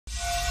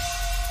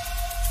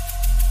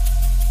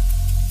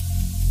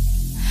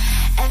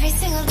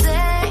single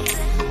day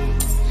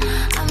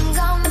I'm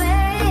gonna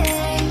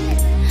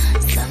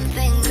make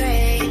something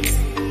great.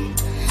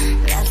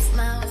 That's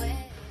my way.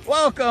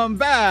 Welcome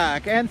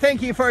back, and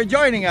thank you for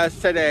joining us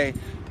today.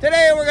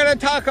 Today we're going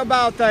to talk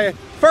about the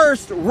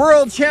first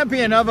world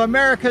champion of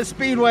America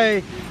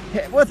Speedway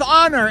with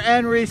honor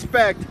and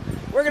respect.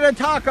 We're going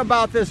to talk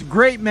about this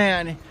great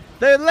man,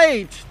 the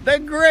late, the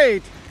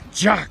great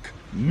Jack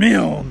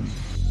Milne.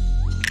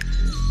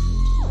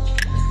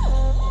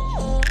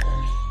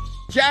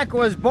 Jack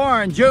was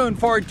born June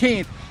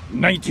 14th,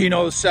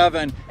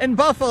 1907 in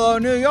Buffalo,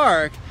 New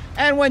York.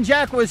 And when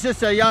Jack was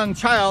just a young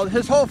child,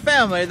 his whole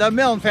family, the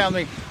Milne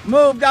family,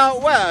 moved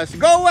out west.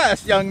 Go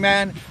west, young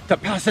man, to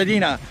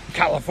Pasadena,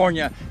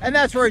 California. And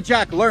that's where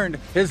Jack learned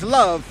his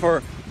love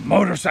for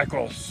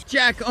motorcycles.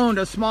 Jack owned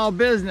a small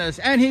business,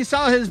 and he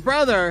saw his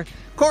brother,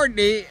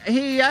 Cordy.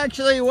 He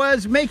actually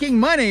was making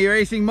money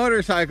racing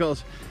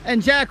motorcycles.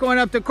 And Jack went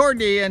up to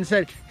Cordy and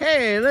said,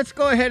 hey, let's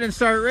go ahead and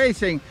start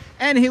racing.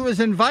 And he was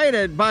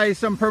invited by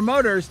some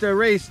promoters to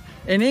race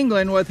in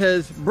England with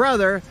his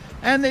brother.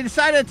 And they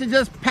decided to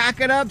just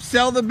pack it up,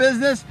 sell the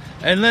business,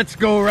 and let's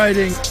go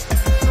riding.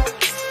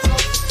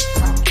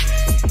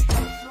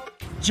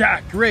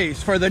 Jack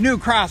raced for the New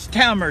Cross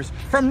Tammers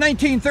from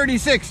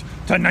 1936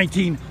 to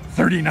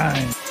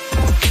 1939.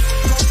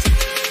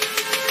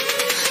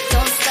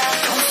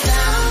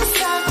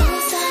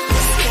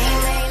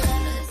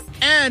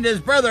 And his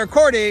brother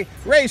Cordy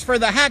raced for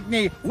the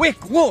Hackney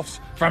Wick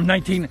Wolves from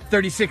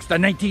 1936 to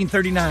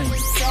 1939.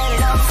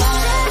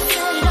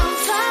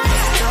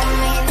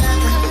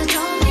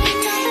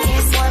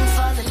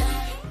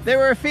 They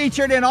were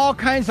featured in all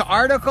kinds of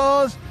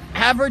articles,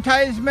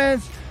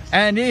 advertisements,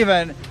 and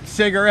even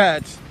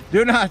cigarettes.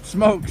 Do not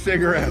smoke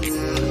cigarettes.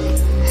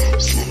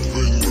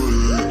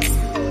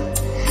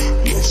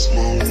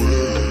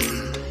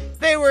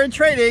 They were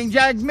trading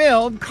Jack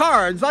Milne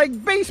cards,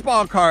 like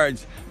baseball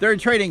cards. They're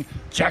trading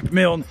Jack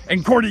Milne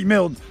and Cordy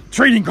Milne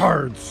trading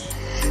cards.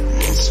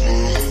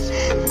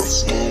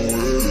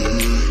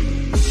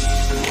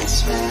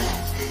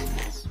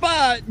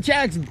 But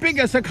Jack's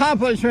biggest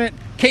accomplishment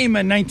came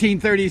in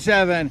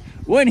 1937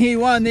 when he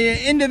won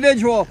the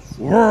individual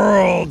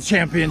World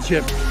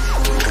Championship.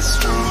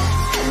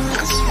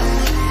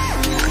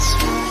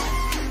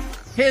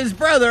 His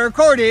brother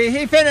Cordy,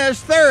 he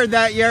finished third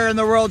that year in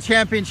the World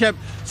Championship,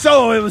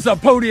 so it was a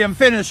podium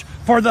finish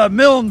for the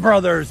Milne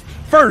Brothers.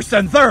 First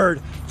and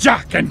third,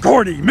 Jack and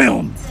Cordy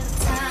Milne.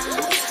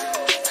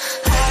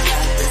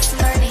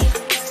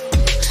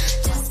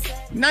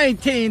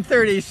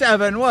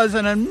 1937 was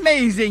an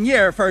amazing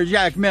year for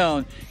Jack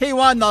Milne. He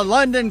won the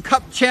London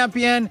Cup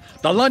Champion,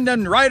 the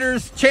London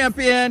Riders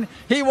Champion,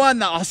 he won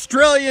the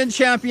Australian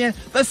Champion,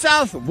 the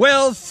South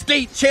Wales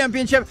State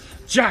Championship.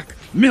 Jack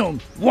Milne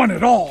won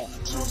it all.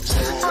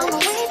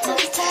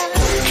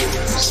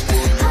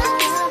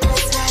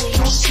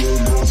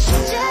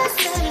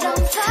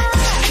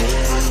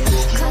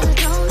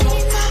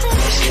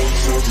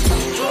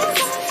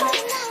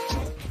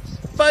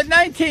 But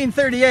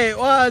 1938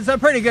 was a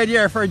pretty good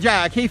year for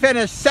Jack. He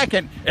finished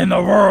second in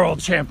the World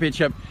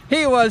Championship.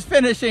 He was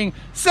finishing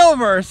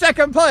silver,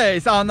 second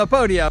place on the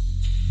podium.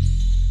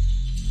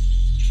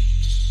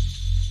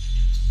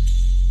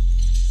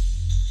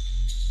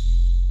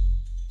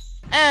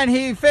 And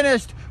he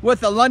finished with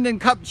the London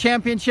Cup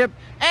Championship,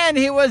 and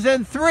he was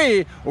in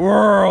 3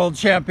 World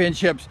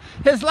Championships.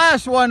 His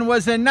last one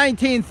was in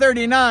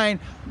 1939,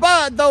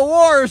 but the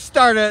war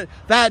started,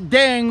 that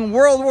dang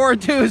World War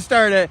II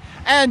started,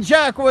 and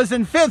Jack was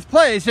in 5th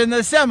place in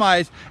the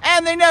semis,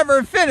 and they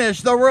never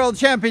finished the World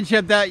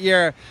Championship that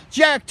year.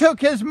 Jack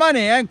took his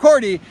money and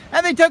Cordy,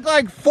 and they took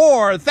like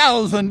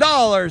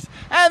 $4,000,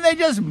 and they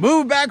just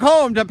moved back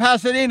home to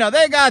Pasadena.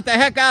 They got the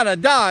heck out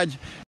of Dodge.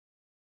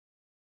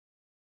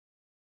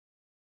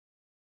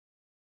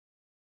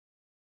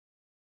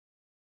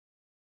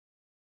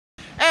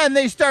 And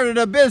they started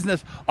a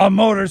business, a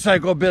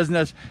motorcycle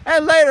business,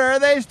 and later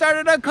they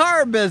started a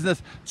car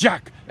business.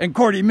 Jack and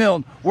Cordy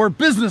Milne were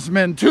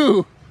businessmen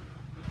too.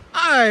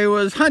 I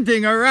was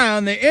hunting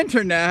around the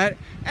internet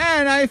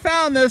and I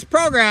found this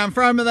program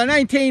from the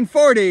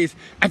 1940s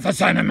at the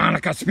Santa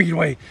Monica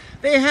Speedway.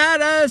 They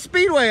had a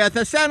speedway at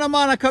the Santa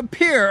Monica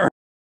Pier.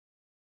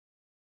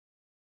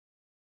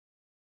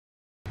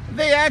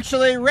 They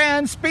actually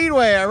ran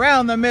Speedway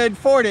around the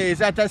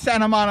mid-40s at the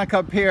Santa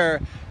Monica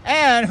Pier.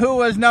 And who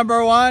was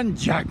number 1?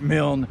 Jack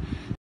Milne.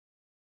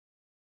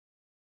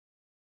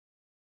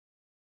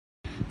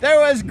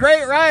 There was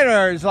great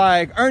riders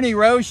like Ernie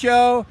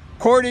Rocho,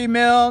 Cordy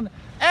Milne,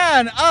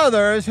 and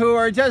others who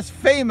are just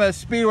famous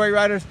Speedway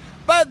riders,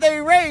 but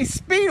they raced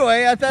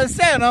Speedway at the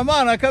Santa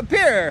Monica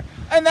Pier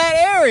in that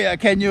area.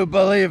 Can you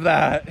believe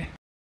that?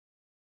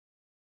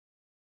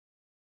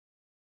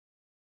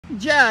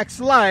 Jack's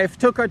life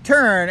took a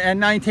turn in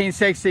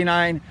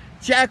 1969.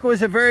 Jack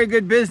was a very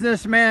good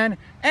businessman,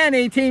 and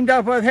he teamed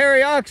up with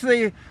Harry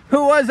Oxley,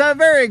 who was a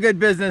very good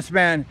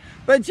businessman.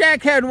 But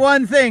Jack had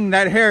one thing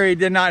that Harry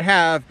did not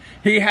have.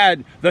 He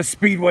had the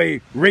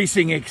Speedway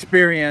racing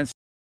experience.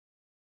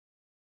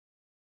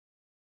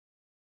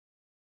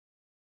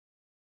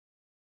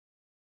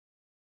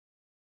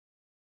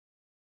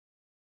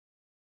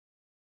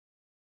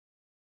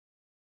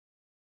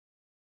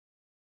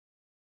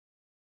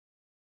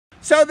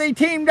 So they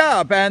teamed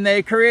up and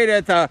they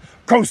created the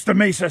Costa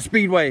Mesa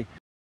Speedway.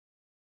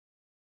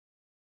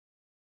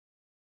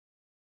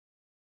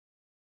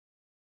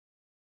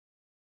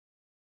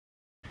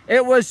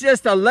 It was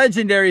just a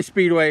legendary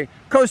speedway.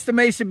 Costa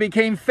Mesa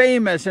became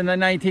famous in the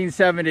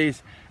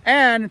 1970s,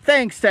 and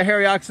thanks to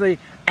Harry Oxley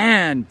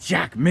and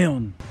Jack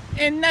Milne.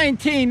 In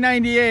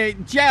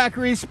 1998, Jack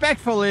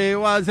respectfully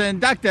was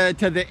inducted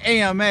to the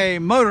AMA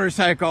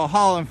Motorcycle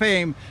Hall of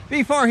Fame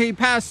before he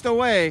passed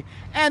away,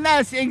 and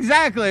that's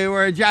exactly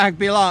where Jack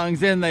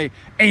belongs, in the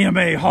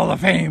AMA Hall of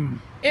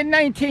Fame. In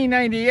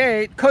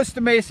 1998, Costa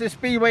Mesa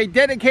Speedway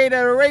dedicated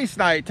a race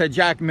night to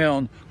Jack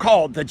Milne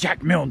called the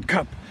Jack Milne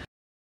Cup.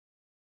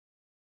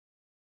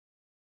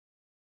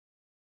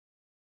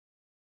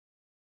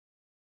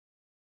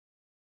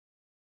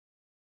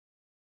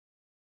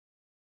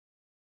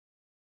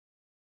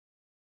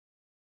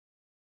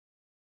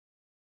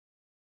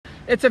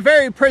 It's a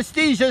very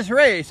prestigious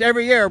race.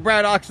 Every year,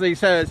 Brad Oxley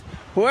says,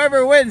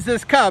 whoever wins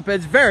this cup,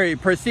 it's very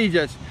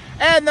prestigious.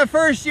 And the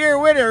first year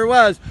winner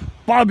was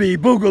Bobby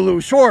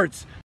Boogaloo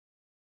Schwartz.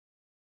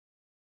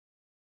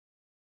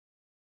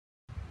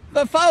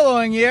 The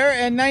following year,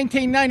 in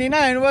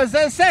 1999, was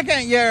the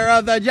second year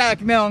of the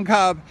Jack Milne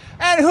Cup.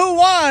 And who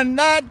won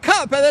that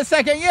cup in the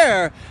second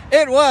year?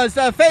 It was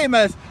the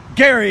famous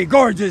Gary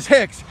Gorgeous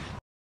Hicks.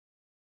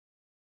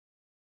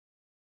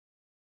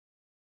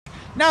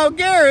 Now,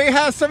 Gary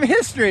has some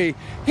history.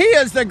 He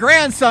is the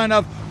grandson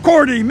of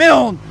Cordy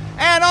Milne,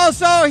 and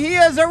also he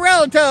is a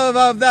relative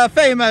of the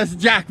famous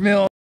Jack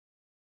Milne.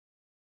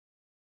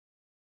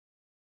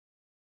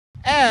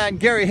 And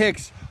Gary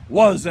Hicks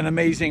was an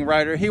amazing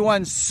rider. He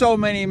won so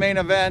many main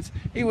events.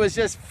 He was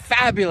just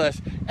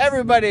fabulous.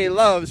 Everybody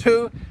loves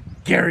who?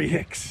 Gary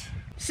Hicks.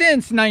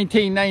 Since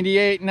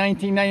 1998 and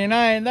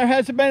 1999, there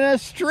has been a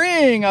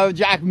string of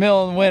Jack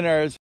Milne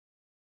winners.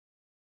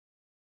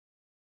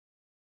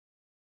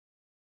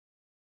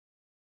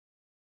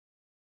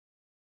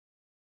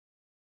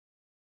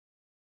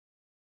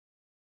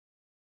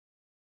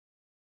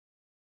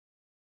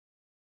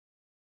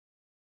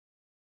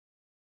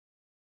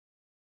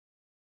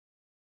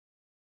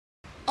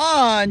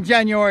 On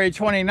January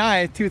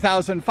 29th,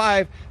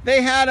 2005,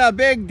 they had a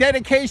big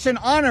dedication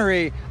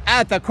honoree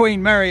at the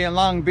Queen Mary in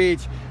Long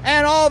Beach,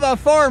 and all the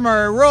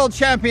former world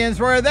champions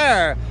were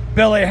there.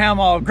 Billy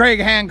Hamill, Greg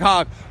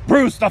Hancock,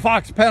 Bruce the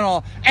Fox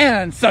Pennell,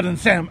 and Sudden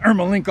Sam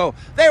Ermolenko.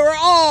 They were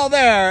all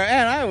there,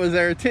 and I was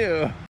there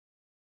too.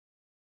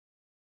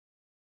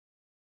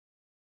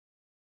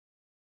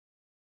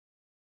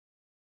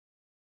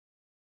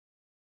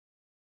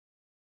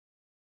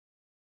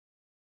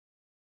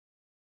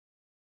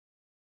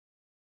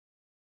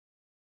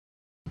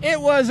 It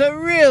was a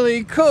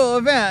really cool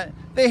event.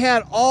 They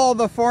had all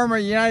the former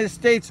United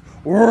States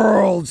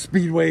World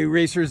Speedway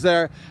racers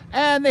there,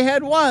 and they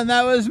had one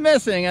that was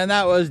missing, and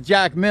that was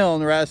Jack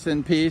Milne, rest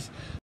in peace.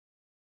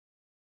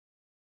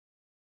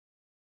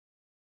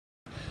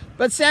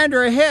 But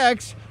Sandra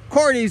Hicks,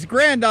 Cordy's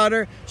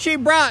granddaughter, she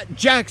brought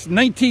Jack's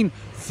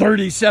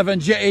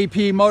 1937 JAP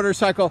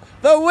motorcycle,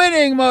 the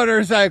winning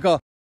motorcycle.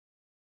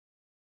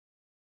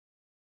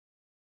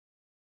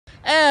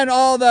 And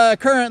all the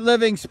current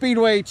living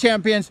Speedway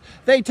champions,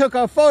 they took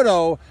a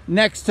photo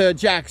next to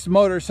Jack's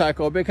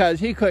motorcycle because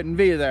he couldn't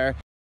be there.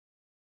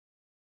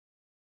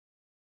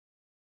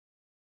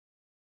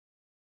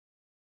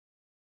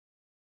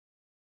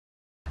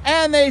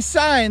 And they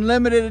signed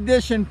limited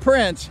edition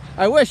prints.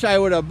 I wish I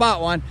would have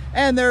bought one.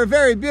 And they're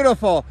very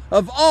beautiful,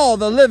 of all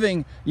the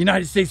living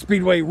United States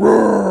Speedway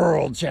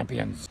World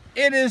Champions.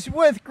 It is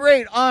with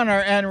great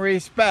honor and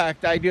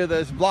respect I do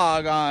this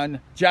vlog on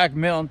Jack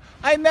Milne.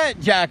 I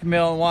met Jack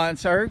Milne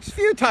once, or a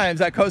few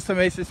times, at Costa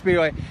Mesa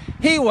Speedway.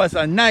 He was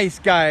a nice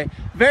guy,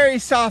 very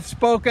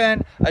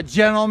soft-spoken, a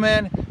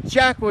gentleman.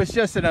 Jack was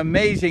just an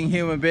amazing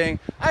human being.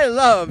 I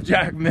love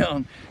Jack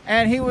Milne,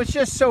 and he was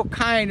just so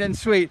kind and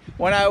sweet.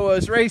 When I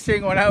was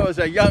racing, when I was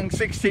a young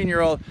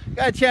 16-year-old,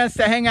 got a chance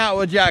to hang out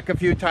with Jack a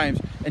few times,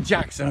 and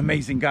Jack's an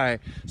amazing guy.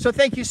 So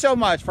thank you so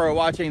much for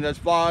watching this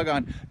vlog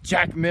on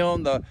Jack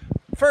Milne, the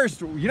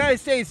first United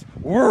States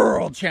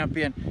World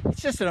Champion.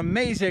 It's just an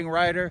amazing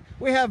rider.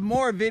 We have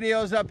more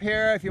videos up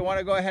here if you want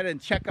to go ahead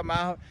and check them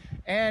out.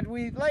 And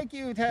we'd like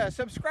you to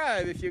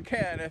subscribe if you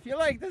can, if you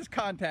like this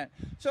content.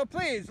 So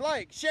please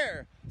like,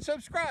 share,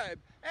 subscribe,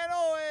 and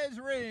always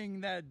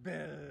ring that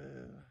bell.